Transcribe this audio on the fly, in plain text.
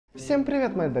Всем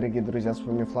привет, мои дорогие друзья, с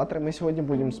вами Флаттер. Мы сегодня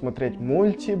будем смотреть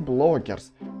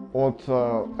МультБЛОГЕРS от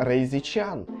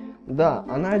Рейзи-чан. Да,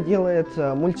 она делает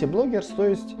МультБЛОГЕРS, то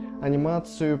есть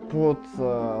анимацию под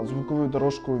звуковую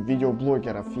дорожку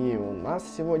видеоблогеров. И у нас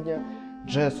сегодня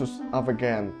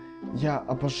JesusAVGN. Я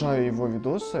обожаю его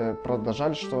видосы, правда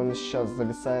жаль, что он сейчас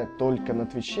зависает только на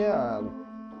Твиче, а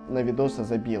на видосы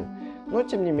забил. Но,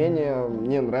 тем не менее,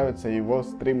 мне нравятся его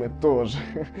стримы тоже.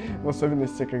 В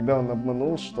особенности, когда он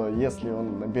обманул, что если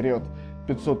он наберет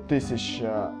 500 тысяч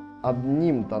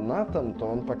одним донатом, то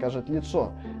он покажет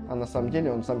лицо. А на самом деле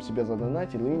он сам себе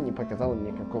задонатил и не показал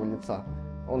никакого лица.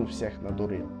 Он всех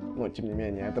надурил. Но, тем не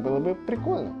менее, это было бы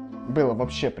прикольно. Было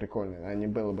вообще прикольно, а не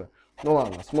было бы. Ну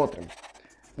ладно, смотрим.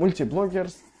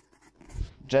 МультБЛОГЕРS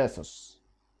Jesus.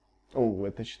 О,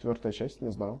 это 4-я часть,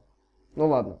 не знал. Ну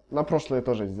ладно, на прошлое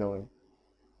тоже сделаем.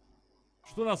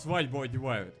 Что на свадьбу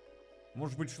одевают?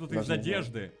 Может быть, что-то из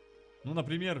одежды? Ну,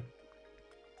 например,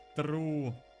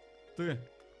 русы.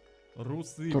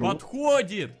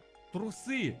 Подходит!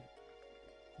 Трусы!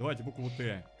 Давайте букву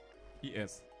Т и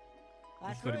С.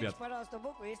 Ну что, ребят? Пожалуйста,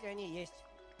 буквы, если они есть.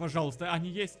 Пожалуйста, они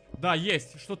есть? Да,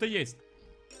 есть, что-то есть.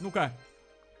 Ну-ка.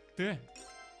 Т.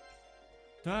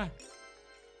 Та.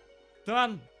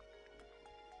 Тан.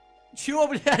 Чего,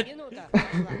 блядь? Минута.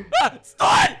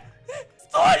 Стой!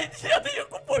 Стой! Нет,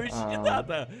 Якубович, не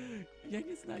надо! Я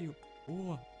не знаю.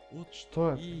 О, вот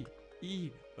что это?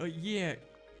 Е.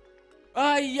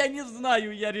 Ай, я не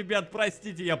знаю, ребят,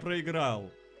 простите, я проиграл.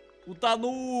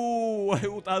 Утону!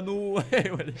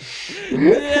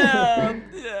 Нет,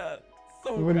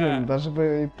 сука. Блин, даже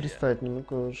бы и представить не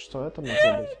могу, что это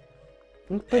могло быть.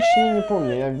 Ну, точно не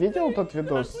помню, я видел этот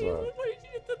видос. Все,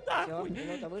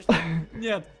 минута вышла.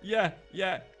 Нет, я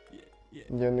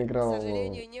не играл К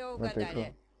сожалению, не в эту игру.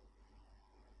 угадали.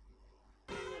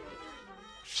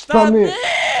 Штаны!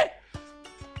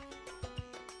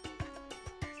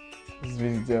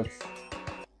 Звездец.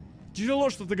 Тяжело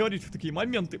что-то говорить в такие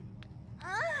моменты.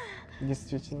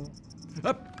 Действительно.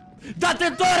 Да ты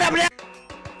дура, бля!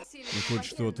 Ну хоть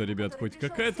что-то, ребят, хоть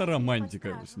какая-то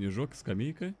романтика. Снежок,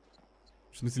 скамейка.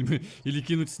 В смысле, или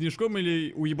кинуть снежком,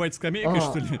 или уебать скамейкой,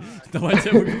 что ли? Давайте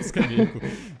я выберу скамейку.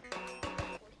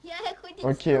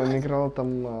 Окей, он играл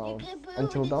там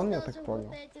Until Dawn, я так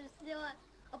понял.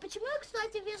 А почему я,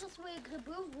 кстати, вижу свои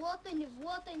грибы? Вот они,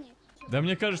 вот они. Да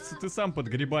мне кажется, ты сам под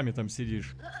грибами там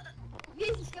сидишь.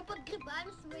 Видишь, я под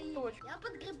грибами свои. Я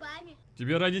под грибами.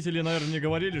 Тебе родители, наверное, не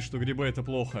говорили, что грибы это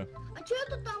плохо. А что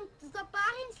это там за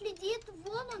парень следит?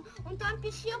 Вон он там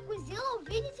пещерку сделал.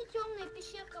 Видите, темная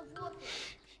пещерка? Вот.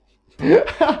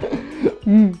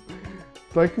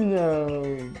 Так меня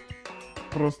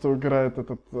просто угорает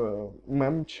этот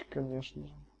мемчик, конечно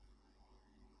же.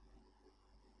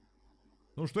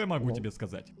 Ну что я могу тебе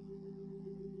сказать?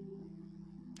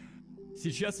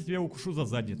 Сейчас я тебя укушу за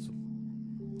задницу.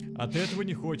 А ты этого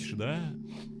не хочешь, да?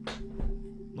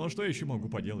 Ну а что я еще могу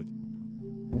поделать?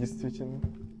 Действительно.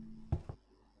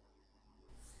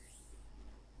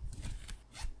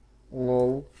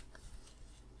 Лол.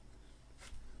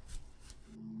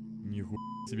 Нихуя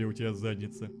себе у тебя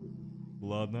задница.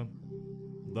 Ладно.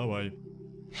 Давай.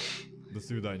 До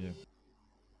свидания.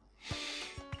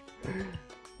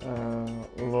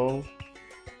 Лол.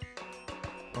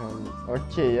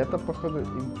 Окей, это походу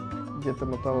где-то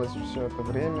моталось все это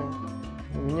время.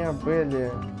 У меня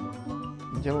были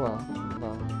дела,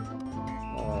 да.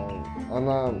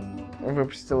 Она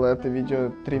выпустила это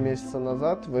видео 3 месяца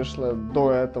назад, вышло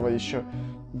до этого еще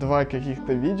 2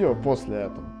 каких-то видео после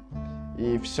этого.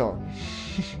 И все.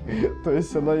 То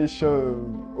есть она еще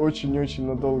очень-очень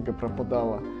надолго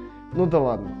пропадала. Ну да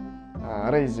ладно.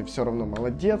 Рейзи все равно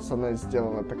молодец, она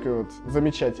сделала такой вот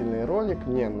замечательный ролик,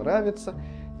 мне нравится.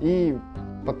 И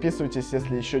подписывайтесь,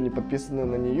 если еще не подписаны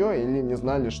на нее или не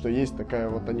знали, что есть такая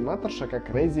вот аниматорша, как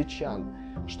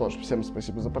Рейзи-чан. Что ж, всем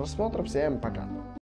спасибо за просмотр, всем пока.